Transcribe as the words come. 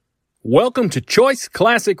Welcome to Choice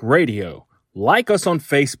Classic Radio. Like us on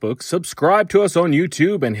Facebook, subscribe to us on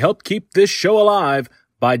YouTube, and help keep this show alive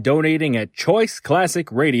by donating at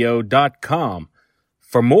choiceclassicradio.com.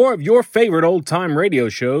 For more of your favorite old-time radio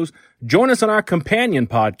shows, join us on our companion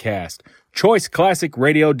podcast, Choice Classic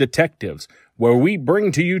Radio Detectives, where we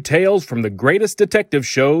bring to you tales from the greatest detective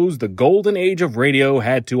shows the golden age of radio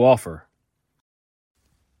had to offer.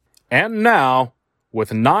 And now,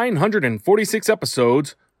 with 946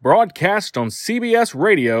 episodes, broadcast on CBS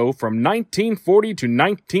Radio from 1940 to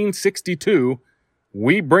 1962,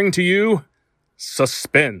 we bring to you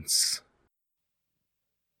Suspense.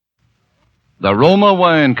 The Roma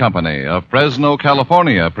Wine Company of Fresno,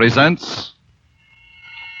 California presents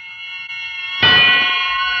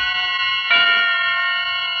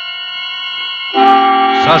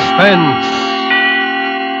Suspense.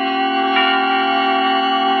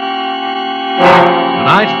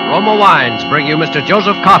 Tonight, Roma Wines bring you Mr.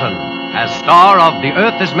 Joseph Cotton as star of The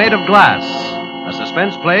Earth is Made of Glass, a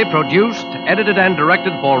suspense play produced, edited, and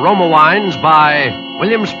directed for Roma Wines by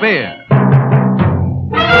William Spear.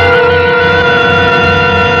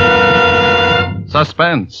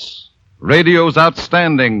 Suspense, radio's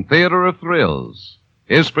outstanding theater of thrills,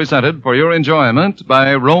 is presented for your enjoyment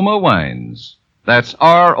by Roma Wines. That's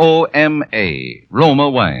R-O-M-A, Roma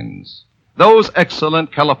Wines. Those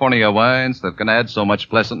excellent California wines that can add so much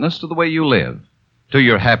pleasantness to the way you live, to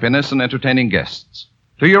your happiness in entertaining guests,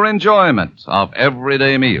 to your enjoyment of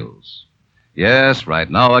everyday meals. Yes, right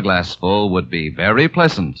now a glassful would be very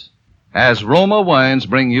pleasant, as Roma Wines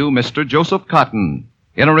bring you Mr. Joseph Cotton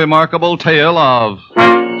in a remarkable tale of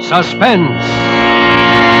suspense.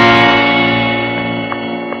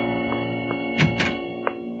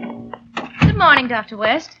 Good morning, Dr.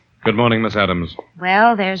 West. Good morning, Miss Adams.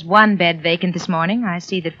 Well, there's one bed vacant this morning. I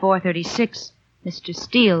see that 436 Mr.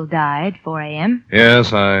 Steele died, 4 a.m.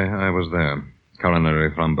 Yes, I was there.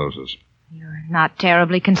 Coronary thrombosis. You're not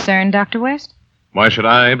terribly concerned, Dr. West? Why should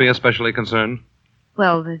I be especially concerned?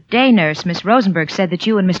 Well, the day nurse, Miss Rosenberg, said that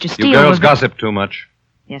you and Mr. Steele You girls were... gossip too much.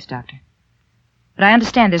 Yes, Doctor. But I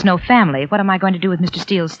understand there's no family. What am I going to do with Mr.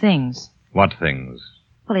 Steele's things? What things?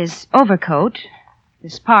 Well, his overcoat.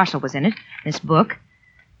 This parcel was in it. This book.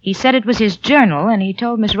 He said it was his journal, and he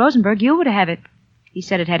told Miss Rosenberg you were to have it. He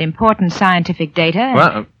said it had important scientific data. And...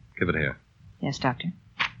 Well, give it here. Yes, Doctor.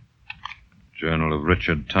 Journal of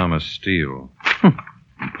Richard Thomas Steele.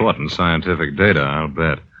 Important scientific data, I'll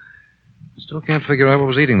bet. I still can't figure out what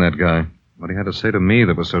was eating that guy. What he had to say to me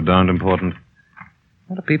that was so darned important.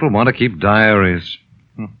 Why do people want to keep diaries?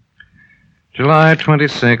 July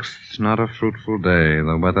 26th, not a fruitful day.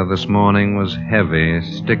 The weather this morning was heavy,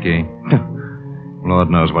 sticky.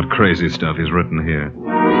 Lord knows what crazy stuff he's written here.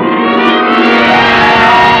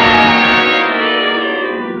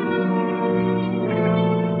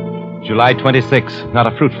 July 26, not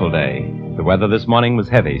a fruitful day. The weather this morning was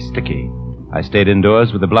heavy, sticky. I stayed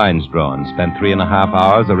indoors with the blinds drawn, spent 3.5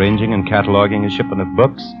 hours arranging and cataloging a shipment of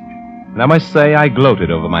books. And I must say I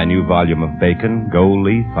gloated over my new volume of Bacon, Gold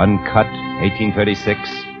Leaf, Uncut, 1836,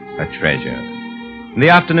 a treasure. In the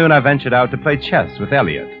afternoon, I ventured out to play chess with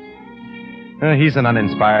Eliot. He's an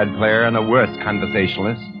uninspired player and a worse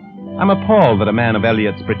conversationalist. I'm appalled that a man of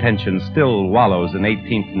Eliot's pretensions still wallows in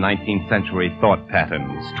 18th and 19th century thought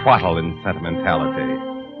patterns, twaddle and sentimentality.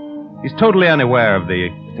 He's totally unaware of the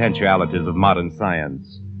potentialities of modern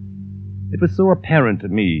science. It was so apparent to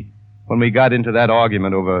me when we got into that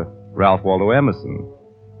argument over Ralph Waldo Emerson.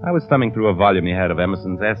 I was thumbing through a volume he had of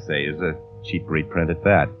Emerson's essays, a cheap reprint at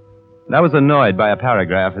that. And I was annoyed by a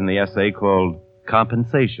paragraph in the essay called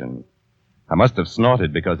Compensation. I must have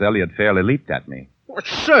snorted because Eliot fairly leaped at me. Well,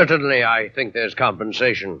 certainly I think there's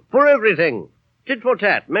compensation. For everything. Tit for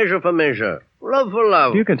tat, measure for measure, love for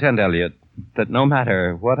love. Do you contend, Eliot, that no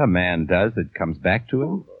matter what a man does, it comes back to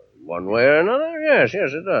him? One way or another? Yes,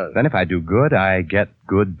 it does. Then if I do good, I get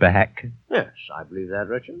good back? Yes, I believe that,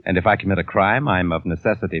 Richard. And if I commit a crime, I'm of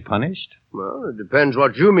necessity punished? Well, it depends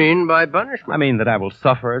what you mean by punishment. I mean that I will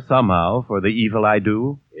suffer somehow for the evil I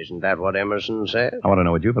do. Isn't that what Emerson says? I want to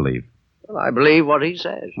know what you believe. Well, I believe what he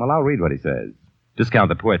says. Well, I'll read what he says. Discount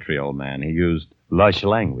the poetry, old man. He used lush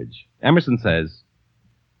language. Emerson says,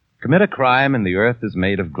 commit a crime and the earth is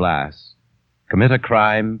made of glass. Commit a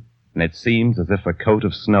crime and it seems as if a coat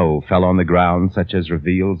of snow fell on the ground such as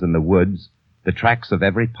reveals in the woods the tracks of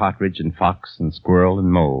every partridge and fox and squirrel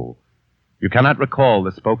and mole. You cannot recall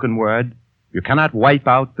the spoken word. You cannot wipe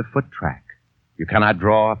out the foot track. You cannot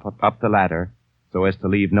draw up the ladder so as to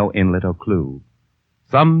leave no inlet or clue.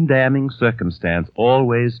 Some damning circumstance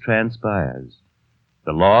always transpires.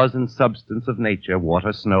 The laws and substance of nature,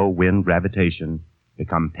 water, snow, wind, gravitation,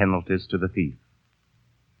 become penalties to the thief.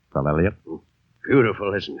 Well, Elliot?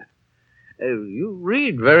 Beautiful, isn't it? You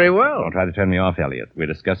read very well. Don't try to turn me off, Elliot. We're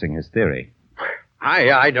discussing his theory.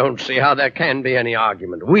 I don't see how there can be any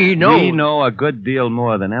argument. We know... We know a good deal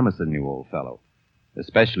more than Emerson knew, old fellow.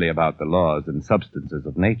 Especially about the laws and substances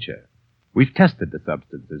of nature. We've tested the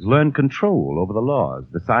substances, learned control over the laws,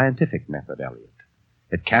 the scientific method, Elliot.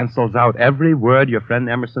 It cancels out every word your friend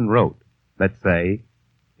Emerson wrote. Let's say,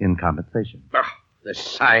 in compensation. Oh, the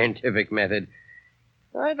scientific method.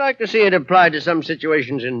 I'd like to see it applied to some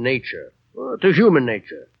situations in nature, or to human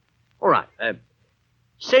nature. All right.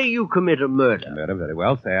 Say you commit a murder. Murder, very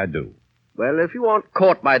well. Say I do. Well, if you aren't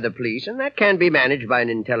caught by the police, and that can be managed by an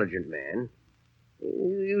intelligent man,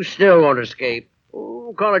 you still won't escape.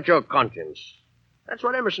 Call it your conscience. That's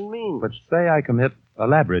what Emerson means. But say I commit a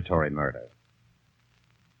laboratory murder.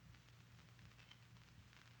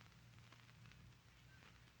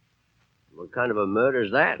 What kind of a murder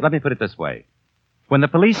is that? Let me put it this way. When the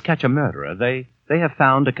police catch a murderer, they have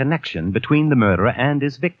found a connection between the murderer and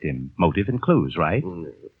his victim. Motive and clues, right?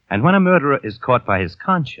 Mm. And when a murderer is caught by his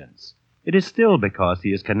conscience, it is still because he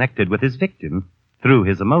is connected with his victim through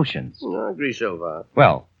his emotions. I agree so far.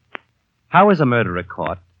 Well, how is a murderer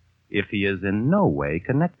caught if he is in no way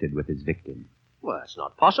connected with his victim? Well, that's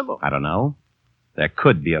not possible. I don't know. There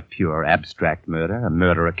could be a pure abstract murder, a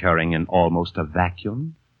murder occurring in almost a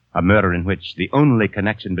vacuum, a murder in which the only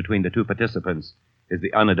connection between the two participants is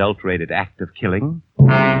the unadulterated act of killing.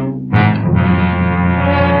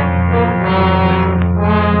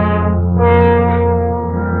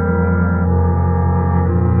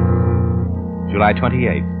 July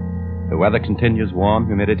 28th. The weather continues warm,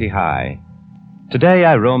 humidity high. Today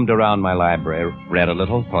I roamed around my library, read a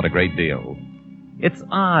little, thought a great deal. It's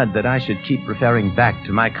odd that I should keep referring back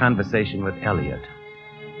to my conversation with Elliot.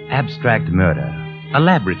 Abstract murder. A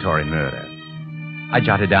laboratory murder. I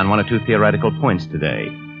jotted down one or two theoretical points today.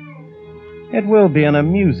 It will be an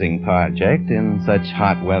amusing project in such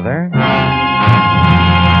hot weather.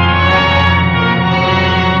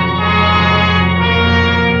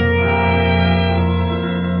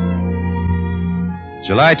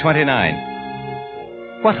 July 29th.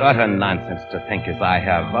 What utter nonsense to think as I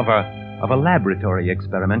have of a laboratory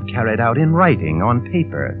experiment carried out in writing on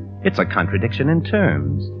paper. It's a contradiction in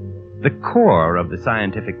terms. The core of the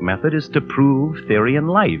scientific method is to prove theory in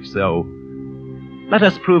life, so let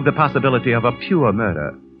us prove the possibility of a pure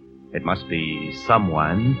murder. It must be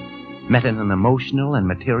someone met in an emotional and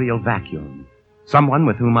material vacuum. Someone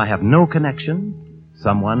with whom I have no connection.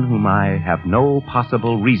 Someone whom I have no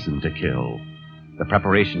possible reason to kill. The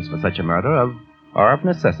preparations for such a murder are of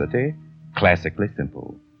necessity classically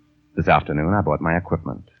simple. This afternoon I bought my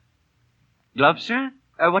equipment. Gloves, sir?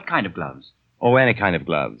 What kind of gloves? Oh, any kind of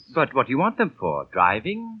gloves. But what do you want them for?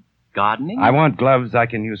 Driving? Gardening? I want gloves I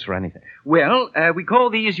can use for anything. Well, we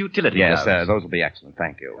call these utility yes, gloves. those will be excellent,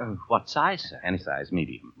 thank you. What size, sir? Any size,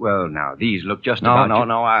 medium. Well, now, these look just about...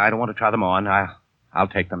 No, I don't want to try them on. I'll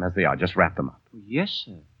take them as they are. Just wrap them up. Yes,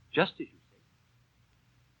 sir. Just as you say.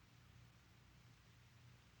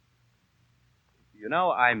 You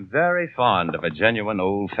know, I'm very fond of a genuine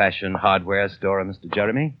old-fashioned hardware store, Mr.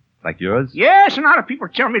 Jeremy. Like yours? Yes, a lot of people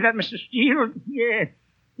tell me that, Mr. Steele. Yeah.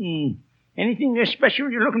 Anything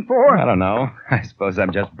special you're looking for? I don't know. I suppose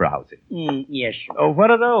I'm just browsing. Yes, sir. Oh,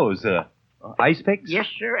 what are those? Ice picks? Yes,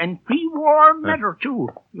 sir, and pre-war metal, too.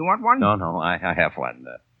 You want one? No, I have one.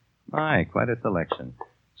 My, quite a selection.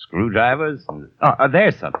 Screwdrivers.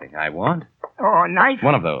 There's something I want. Oh, a knife?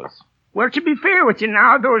 One of those. Well, to be fair with you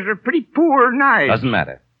now, those are pretty poor knives. Doesn't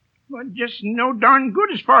matter. Well, just no darn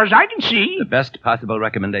good as far as I can see. The best possible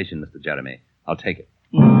recommendation, Mr. Jeremy. I'll take it.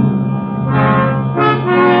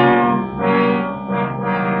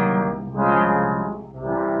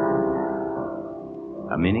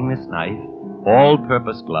 A meaningless knife,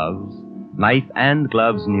 all-purpose gloves, knife and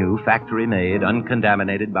gloves new, factory-made,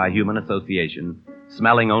 uncontaminated by human association,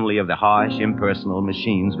 smelling only of the harsh, impersonal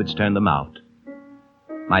machines which turn them out.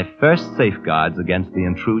 My first safeguards against the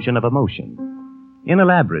intrusion of emotion. In a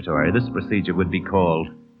laboratory, this procedure would be called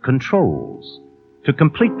controls. To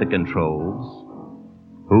complete the controls,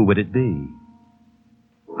 who would it be?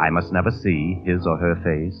 I must never see his or her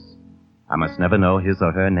face. I must never know his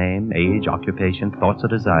or her name, age, occupation, thoughts, or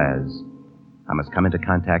desires. I must come into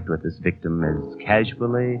contact with this victim as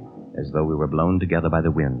casually as though we were blown together by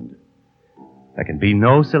the wind. There can be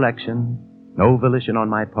no selection, no volition on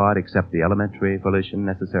my part except the elementary volition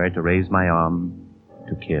necessary to raise my arm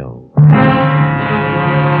to kill.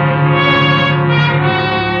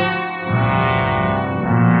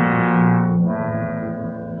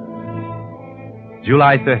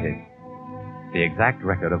 July 30th. The exact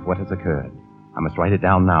record of what has occurred. I must write it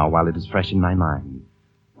down now while it is fresh in my mind.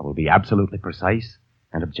 I will will be absolutely precise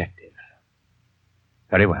and objective.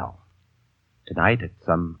 Very well. Tonight, at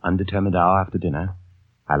some undetermined hour after dinner,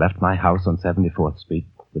 I left my house on 74th Street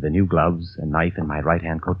with the new gloves and knife in my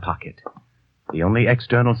right-hand coat pocket. The only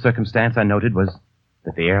external circumstance I noted was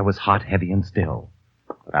that the air was hot, heavy, and still.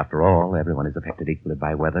 But after all, everyone is affected equally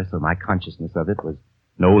by weather, so my consciousness of it was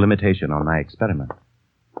no limitation on my experiment.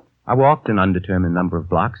 I walked an undetermined number of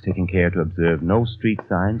blocks, taking care to observe no street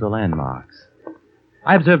signs or landmarks.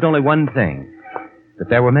 I observed only one thing, that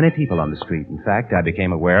there were many people on the street. In fact, I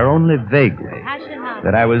became aware only vaguely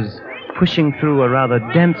that I was pushing through a rather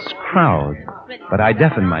dense crowd, but I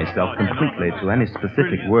deafened myself completely to any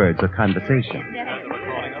specific words or conversation.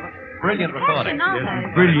 Brilliant recording.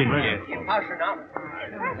 Brilliant.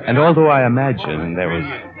 And although I imagined there was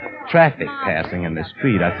traffic passing in the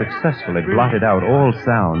street, I successfully blotted out all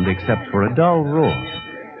sound except for a dull roar.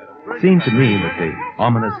 It seemed to me that the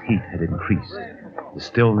ominous heat had increased. The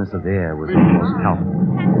stillness of the air was almost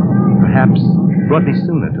palpable. Perhaps it brought me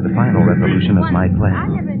sooner to the final resolution of my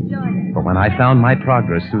plan. But when I found my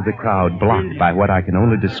progress through the crowd blocked by what I can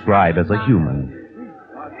only describe as a human,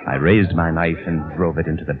 I raised my knife and drove it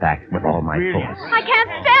into the back with all my force. I can't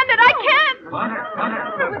stand it. I can't.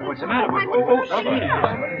 What's the matter?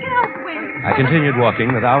 I continued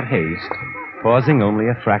walking without haste, pausing only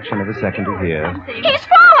a fraction of a second to hear. He's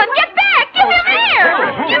fallen. Get back. Give him air.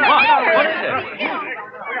 Give him air. What is it?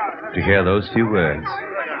 To hear those few words.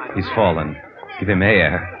 He's fallen. Give him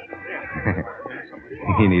air.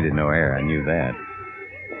 He needed no air, I knew that.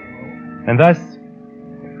 And thus,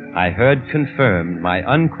 I heard confirmed my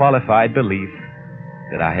unqualified belief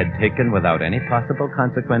that I had taken without any possible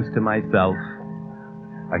consequence to myself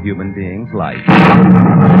a human being's life.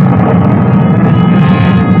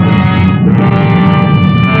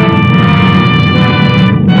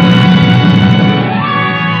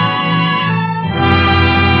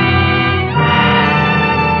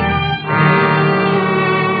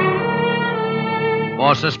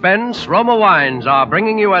 For suspense, Roma Wines are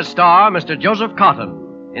bringing you as star Mr. Joseph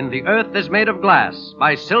Cotton in The Earth is Made of Glass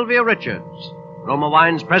by Sylvia Richards. Roma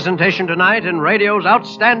Wines' presentation tonight in radio's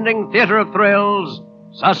outstanding theater of thrills,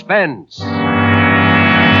 Suspense.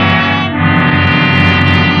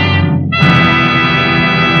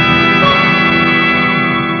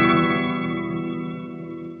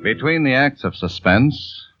 Between the acts of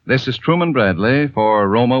suspense, this is Truman Bradley for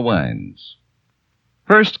Roma Wines.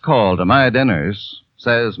 First call to my dinners,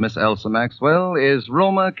 says Miss Elsa Maxwell, is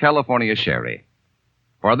Roma California Sherry.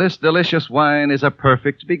 For this delicious wine is a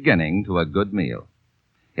perfect beginning to a good meal.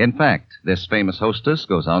 In fact, this famous hostess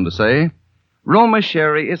goes on to say, Roma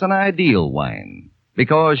Sherry is an ideal wine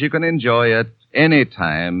because you can enjoy it any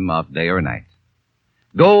time of day or night.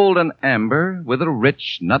 Golden amber with a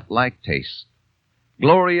rich nut-like taste.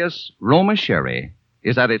 Glorious Roma Sherry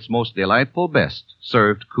is at its most delightful best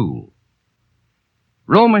served cool.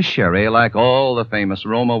 Roma Sherry, like all the famous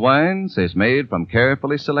Roma wines, is made from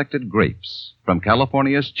carefully selected grapes from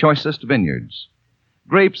California's choicest vineyards.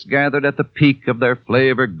 Grapes gathered at the peak of their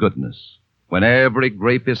flavor goodness, when every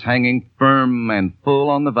grape is hanging firm and full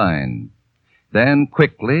on the vine. Then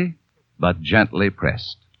quickly, but gently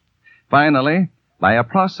pressed. Finally, by a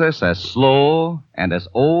process as slow and as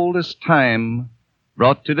old as time,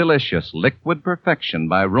 brought to delicious liquid perfection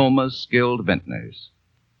by Roma's skilled vintners.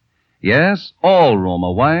 Yes, all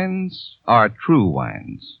Roma wines are true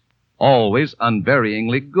wines, always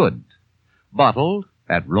unvaryingly good, bottled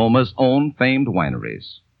at Roma's own famed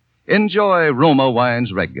wineries. Enjoy Roma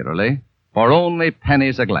wines regularly for only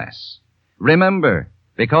pennies a glass. Remember,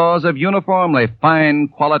 because of uniformly fine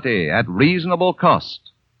quality at reasonable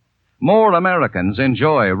cost, more Americans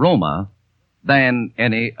enjoy Roma than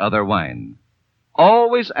any other wine.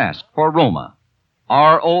 Always ask for Roma,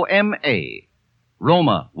 R-O-M-A,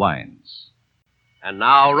 Roma Wines. And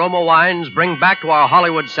now Roma Wines bring back to our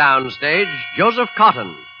Hollywood soundstage Joseph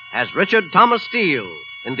Cotton as Richard Thomas Steele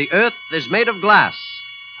in The Earth is Made of Glass,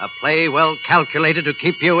 a play well calculated to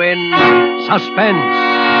keep you in suspense.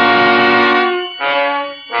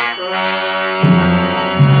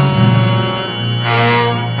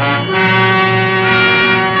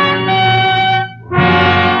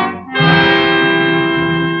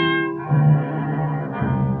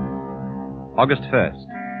 August 1st.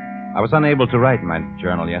 I was unable to write my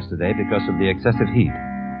journal yesterday because of the excessive heat.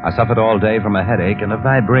 I suffered all day from a headache and a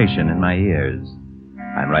vibration in my ears.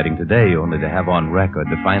 I'm writing today only to have on record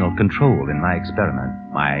the final control in my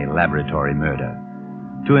experiment, my laboratory murder.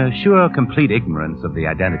 To assure complete ignorance of the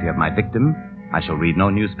identity of my victim, I shall read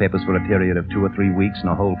no newspapers for a period of 2 or 3 weeks,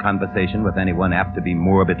 nor hold conversation with anyone apt to be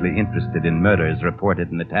morbidly interested in murders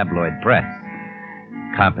reported in the tabloid press.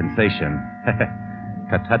 Compensation.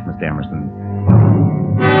 Tut, Mr. Emerson.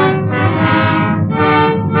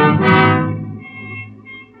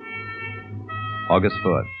 August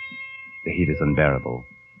 4th. The heat is unbearable.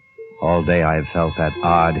 All day I have felt that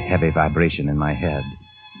odd, heavy vibration in my head.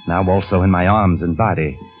 Now also in my arms and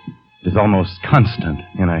body. It is almost constant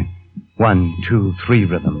in a 1, 2, 3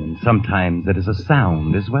 rhythm, and sometimes it is a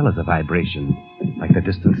sound as well as a vibration, like the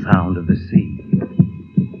distant sound of the sea.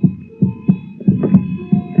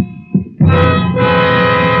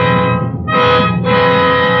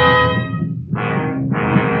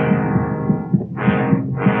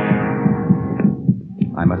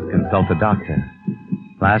 I must consult a doctor.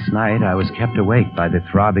 Last night I was kept awake by the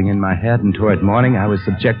throbbing in my head, and toward morning I was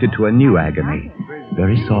subjected to a new agony.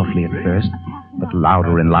 Very softly at first, but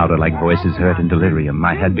louder and louder like voices heard in delirium.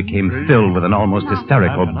 My head became filled with an almost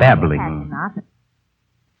hysterical babbling.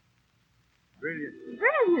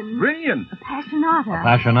 Brilliant. Appassionata.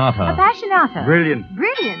 Appassionata. Brilliant.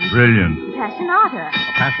 Appassionata.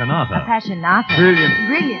 Appassionata. Appassionata.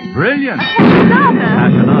 Brilliant.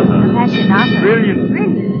 Appassionata. Brilliant.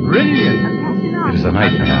 It is a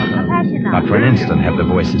nightmare. Not for an instant have the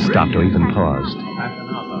voices stopped or even paused.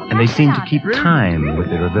 And they seem to keep time with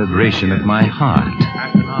the reverberation of my heart.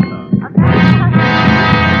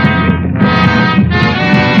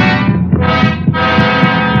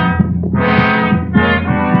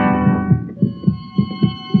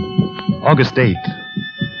 August 8th.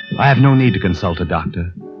 I have no need to consult a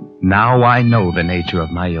doctor. Now I know the nature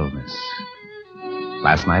of my illness.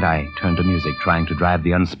 Last night I turned to music, trying to drive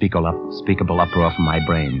the unspeakable uproar from my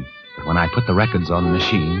brain. But when I put the records on the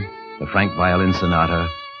machine, the Frank Violin Sonata,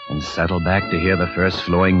 and settled back to hear the first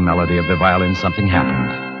flowing melody of the violin, something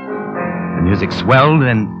happened. The music swelled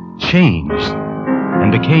and changed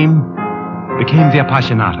and became the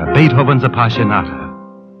Appassionata, Beethoven's Appassionata.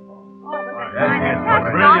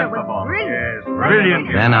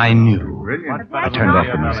 Brilliant. Then I knew. I turned off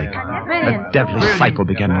the music. The deadly cycle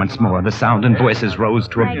began once more. The sound and voices rose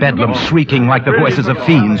to a bedlam, shrieking like the voices of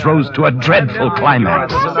fiends, rose to a dreadful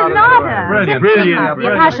climax.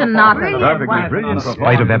 In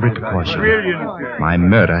spite of every precaution, my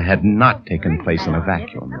murder had not taken place in a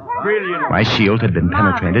vacuum. My shield had been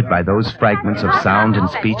penetrated by those fragments of sound and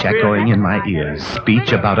speech echoing in my ears.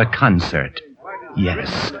 Speech about a concert.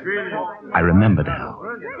 Yes, I remember now.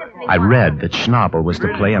 I read that Schnabel was to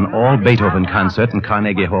play an all-Beethoven concert in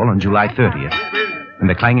Carnegie Hall on July 30th. And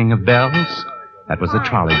the clanging of bells, that was a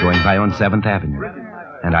trolley going by on 7th Avenue.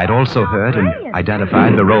 And I'd also heard and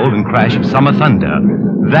identified the roll and crash of summer thunder.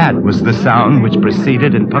 That was the sound which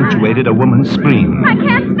preceded and punctuated a woman's scream. I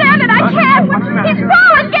can't stand it. I can't. He's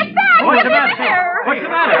falling. Get back. What's the Get matter? here. What's the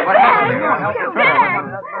matter? Get back.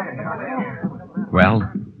 Well,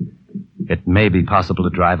 it may be possible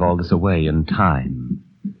to drive all this away in time.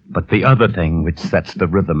 But the other thing which sets the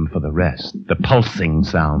rhythm for the rest, the pulsing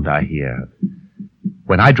sound I hear.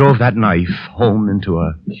 When I drove that knife home into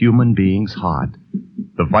a human being's heart,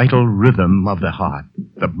 the vital rhythm of the heart,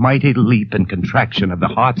 the mighty leap and contraction of the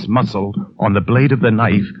heart's muscle on the blade of the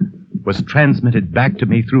knife was transmitted back to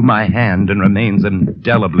me through my hand and remains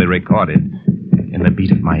indelibly recorded in the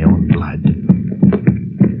beat of my own blood.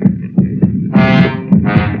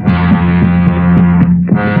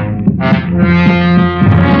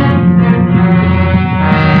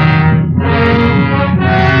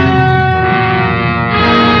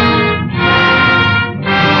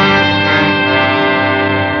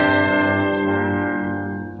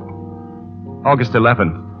 August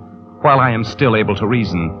 11th. While I am still able to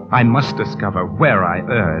reason, I must discover where I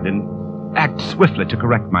erred and act swiftly to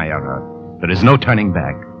correct my error. There is no turning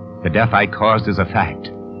back. The death I caused is a fact.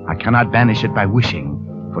 I cannot banish it by wishing,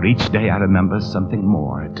 for each day I remember something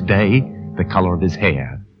more. Today, the color of his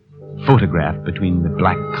hair. Photographed between the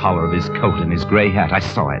black collar of his coat and his gray hat, I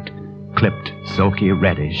saw it. Clipped, silky,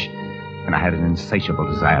 reddish. And I had an insatiable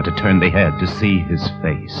desire to turn the head to see his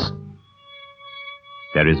face.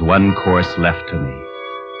 There is one course left to me.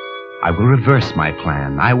 I will reverse my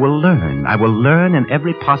plan. I will learn in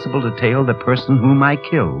every possible detail the person whom I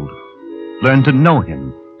killed. Learn to know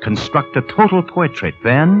him. Construct a total portrait.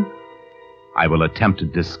 Then, I will attempt to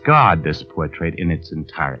discard this portrait in its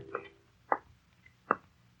entirety.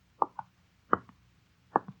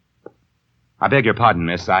 I beg your pardon,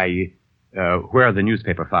 miss. Where are the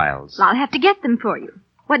newspaper files? Well, I'll have to get them for you.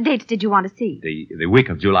 What dates did you want to see? The week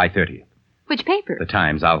of July 30th. Which paper? The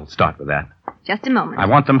Times. I'll start with that. Just a moment. I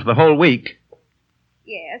want them for the whole week.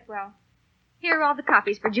 Yes, well, here are all the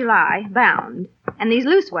copies for July, bound. And these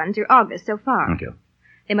loose ones are August so far. Thank you.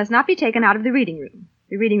 They must not be taken out of the reading room.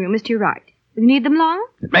 The reading room is to your right. Do you need them long?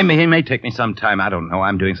 It may take me some time. I don't know.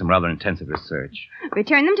 I'm doing some rather intensive research.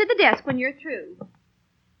 Return them to the desk when you're through.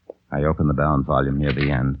 I opened the bound volume near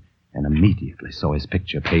the end and immediately saw his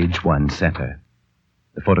picture, page 1, center.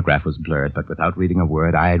 The photograph was blurred, but without reading a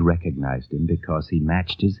word, I recognized him because he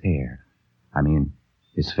matched his hair. I mean,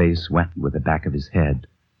 his face went with the back of his head,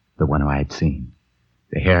 the one I had seen.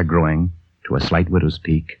 The hair growing to a slight widow's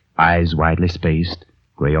peak, eyes widely spaced,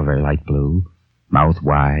 gray over light blue, mouth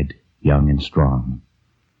wide, young and strong.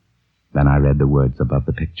 Then I read the words above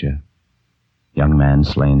the picture. Young man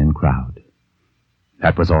slain in crowd.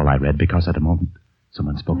 That was all I read because at a moment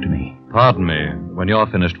someone spoke to me. Pardon me. When you're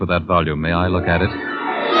finished with that volume, may I look at it?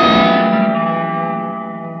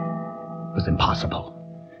 It was impossible.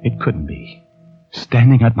 It couldn't be.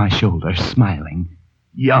 Standing at my shoulder, smiling,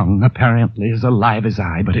 young, apparently as alive as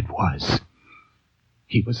I, but it was.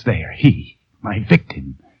 He was there. He, my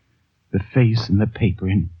victim. The face and the paper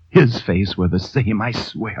and his face were the same. I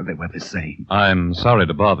swear they were the same. I'm sorry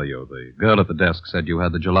to bother you. The girl at the desk said you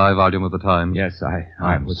had the July volume of the Times. Yes,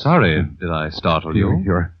 I'm sorry. Did I startle you?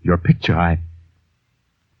 Your picture,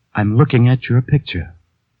 I'm looking at your picture.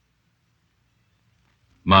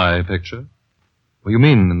 My picture? Well, you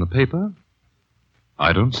mean in the paper?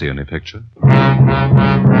 I don't see any picture.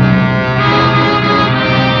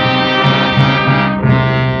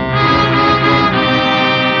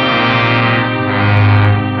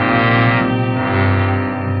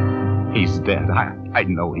 He's dead. I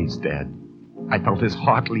know he's dead. I felt his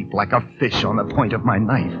heart leap like a fish on the point of my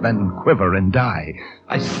knife, then quiver and die.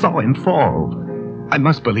 I saw him fall. I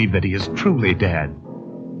must believe that he is truly dead.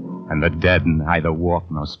 And the dead neither walk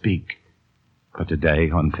nor speak. But today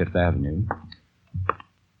on Fifth Avenue...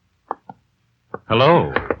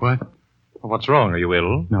 Hello. What? What's wrong? Are you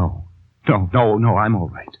ill? No, I'm all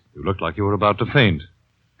right. You looked like you were about to faint.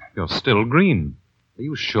 You're still green. Are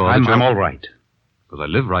you sure that I'm all right. Because I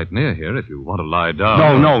live right near here if you want to lie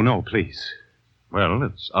down. No, please. Well,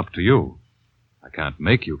 it's up to you. I can't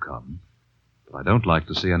make you come. But I don't like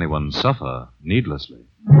to see anyone suffer needlessly.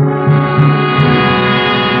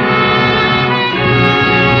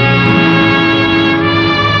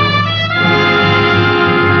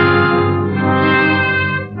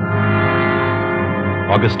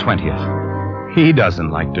 August 20th. He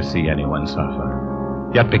doesn't like to see anyone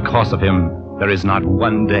suffer. Yet because of him, there is not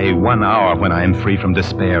one day, 1 hour when I am free from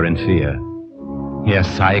despair and fear.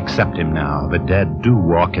 Yes, I accept him now. The dead do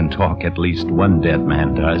walk and talk, at least one dead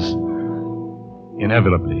man does.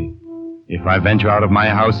 Inevitably, if I venture out of my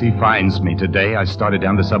house, he finds me. Today, I started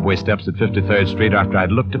down the subway steps at 53rd Street after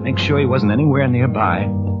I'd looked to make sure he wasn't anywhere nearby.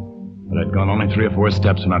 But I'd gone only 3 or 4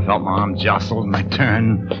 steps when I felt my arm jostle and I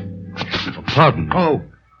turned... Pardon.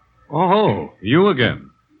 Oh, you again.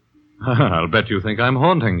 I'll bet you think I'm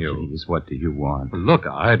haunting you. Please, what do you want? Look,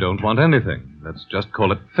 I don't want anything. Let's just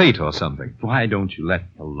call it fate or something. Why don't you let me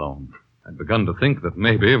alone? I'd begun to think that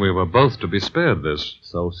maybe we were both to be spared this.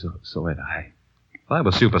 So had I. If I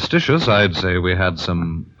were superstitious, I'd say we had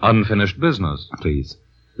some unfinished business. Please,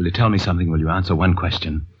 will you tell me something? Will you answer one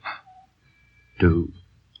question? Do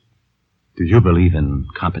you believe in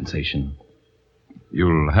compensation?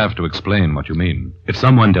 You'll have to explain what you mean. If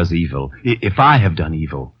someone does evil, if I have done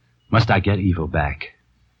evil, must I get evil back?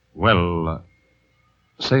 Well,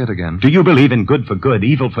 say it again. Do you believe in good for good,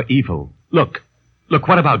 evil for evil? Look,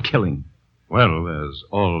 what about killing? Well, there's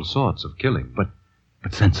all sorts of killing. But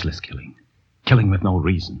senseless killing. Killing with no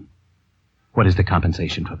reason. What is the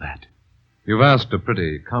compensation for that? You've asked a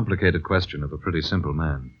pretty complicated question of a pretty simple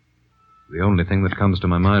man. The only thing that comes to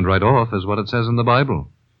my mind right off is what it says in the Bible.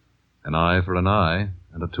 An eye for an eye,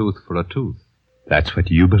 and a tooth for a tooth. That's what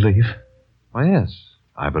you believe? Why, yes,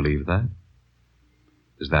 I believe that.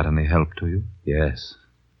 Is that any help to you? Yes.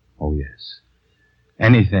 Oh, yes.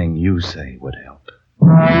 Anything you say would help.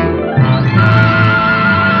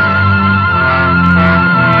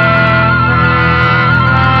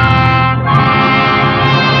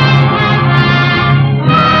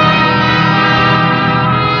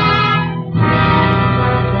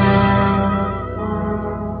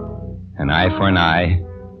 An eye for an eye,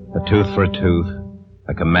 a tooth for a tooth,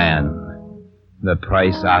 like a man. The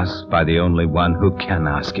price asked by the only one who can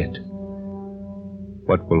ask it.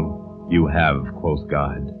 What will you have, quoth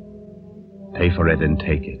God? Pay for it and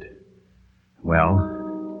take it. Well,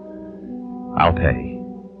 I'll pay.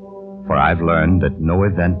 For I've learned that no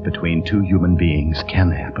event between two human beings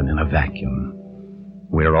can happen in a vacuum.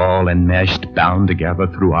 We're all enmeshed, bound together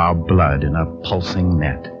through our blood in a pulsing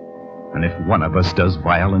net. And if one of us does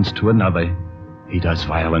violence to another, he does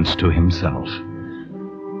violence to himself.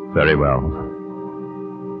 Very well.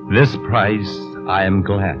 This price I am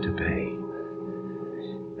glad to pay.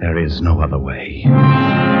 There is no other way.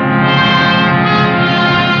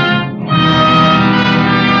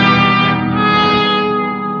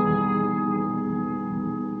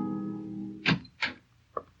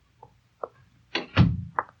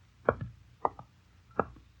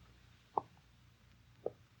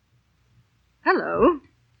 Hello.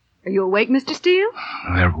 Are you awake, Mr. Steele?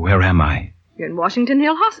 Where am I? You're in Washington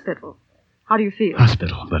Hill Hospital. How do you feel?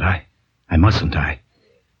 Hospital, but I mustn't. I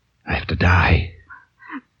have to die.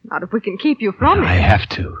 Not if we can keep you from it. I have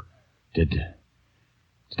to. Did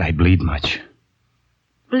I bleed much?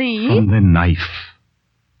 Bleed? From the knife.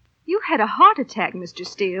 You had a heart attack, Mr.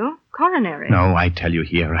 Steele. Coronary. No, I tell you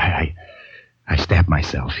here, I stabbed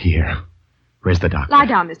myself here. Where's the doctor? Lie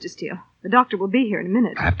down, Mr. Steele. The doctor will be here in a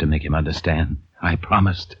minute. I have to make him understand. I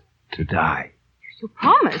promised to die. You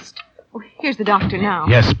promised? Oh, here's the doctor now.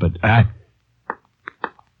 Yes, but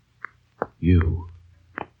You.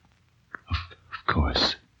 Of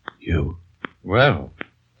course, you. Well,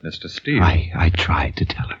 Mr. Steele. I tried to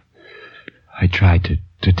tell her. I tried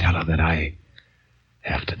to tell her that I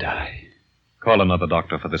have to die. Call another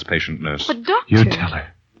doctor for this patient, nurse. But, doctor... You tell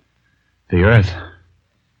her. The earth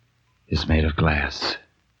is made of glass.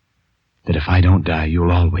 That if I don't die,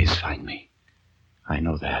 you'll always find me. I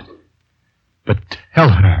know that. But tell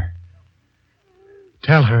her.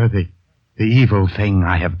 Tell her the evil thing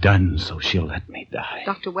I have done so she'll let me die.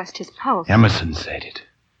 Dr. West, his pulse. Emerson said it.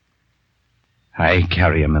 I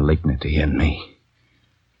carry a malignity in me.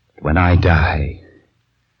 When I die,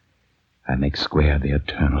 I make square the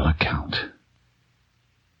eternal account.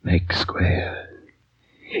 Make square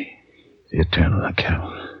the eternal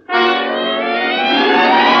account.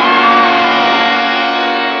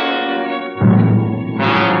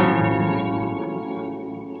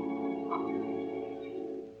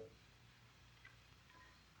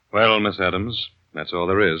 Well, Miss Adams, that's all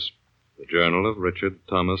there is. The Journal of Richard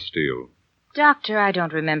Thomas Steele. Doctor, I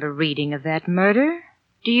don't remember reading of that murder.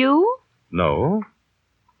 Do you? No.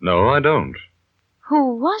 No, I don't.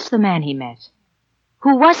 Who was the man he met?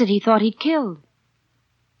 Who was it he thought he'd killed?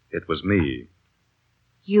 It was me.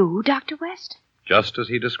 You, Dr. West? Just as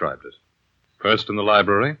he described it. First in the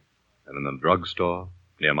library, and in the drugstore,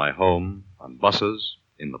 near my home, on buses,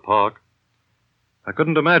 in the park. I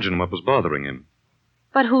couldn't imagine what was bothering him.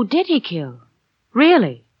 But who did he kill?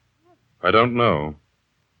 Really? I don't know.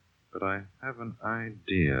 But I have an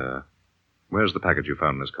idea. Where's the package you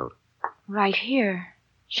found in his coat? Right here.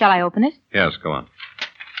 Shall I open it? Yes, go on.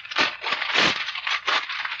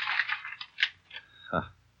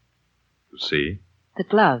 You see? The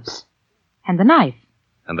gloves. And the knife.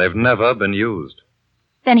 And they've never been used.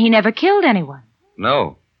 Then he never killed anyone.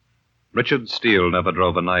 No. Richard Steele never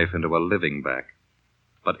drove a knife into a living back.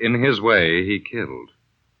 But in his way, he killed.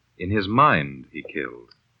 In his mind, he killed.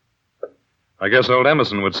 I guess old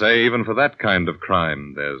Emerson would say even for that kind of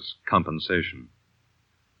crime, there's compensation.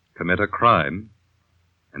 Commit a crime,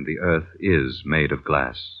 and the earth is made of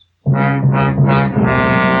glass.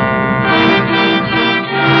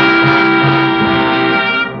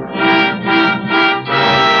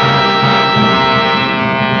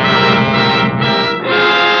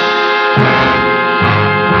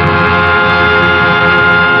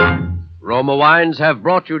 Roma Wines have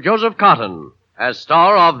brought you Joseph Cotton as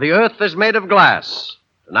star of The Earth is Made of Glass.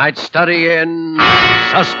 Tonight's study in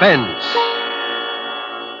suspense.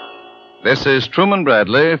 This is Truman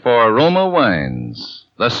Bradley for Roma Wines,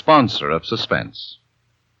 the sponsor of Suspense.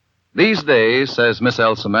 These days, says Miss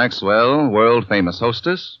Elsa Maxwell, world-famous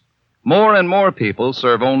hostess, more and more people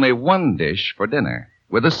serve only one dish for dinner,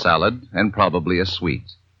 with a salad and probably a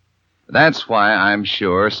sweet. That's why I'm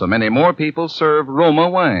sure so many more people serve Roma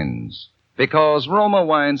Wines, because Roma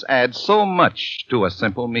Wines add so much to a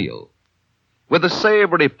simple meal. With a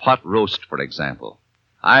savory pot roast, for example,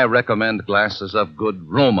 I recommend glasses of good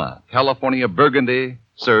Roma, California Burgundy,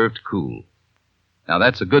 served cool. Now,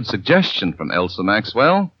 that's a good suggestion from Elsa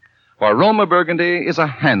Maxwell, for Roma Burgundy is a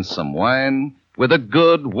handsome wine with a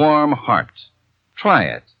good, warm heart. Try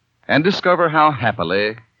it and discover how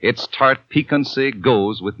happily its tart piquancy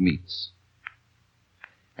goes with meats.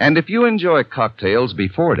 And if you enjoy cocktails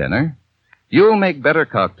before dinner, you'll make better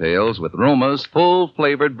cocktails with Roma's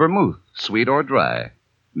full-flavored vermouth, sweet or dry,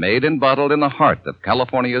 made and bottled in the heart of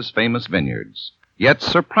California's famous vineyards, yet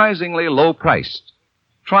surprisingly low-priced.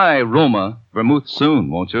 Try Roma vermouth soon,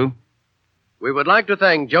 won't you? We would like to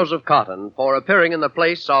thank Joseph Cotton for appearing in the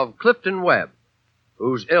place of Clifton Webb,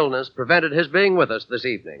 whose illness prevented his being with us this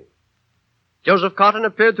evening. Joseph Cotton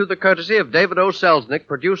appeared through the courtesy of David O. Selznick,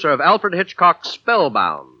 producer of Alfred Hitchcock's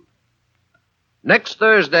Spellbound. Next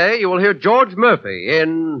Thursday, you will hear George Murphy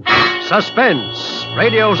in Suspense,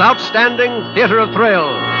 radio's outstanding theater of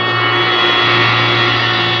thrills.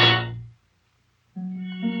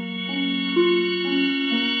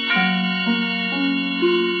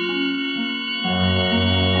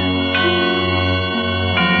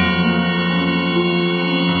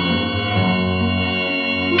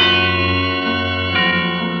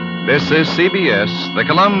 This is CBS, the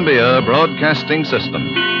Columbia Broadcasting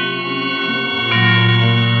System.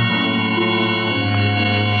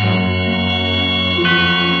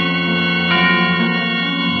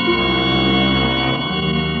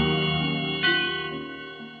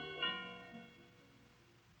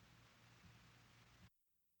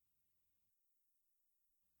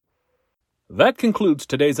 That concludes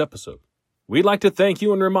today's episode. We'd like to thank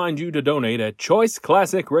you and remind you to donate at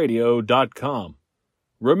choiceclassicradio.com.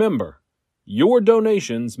 Remember, your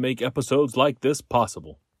donations make episodes like this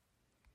possible.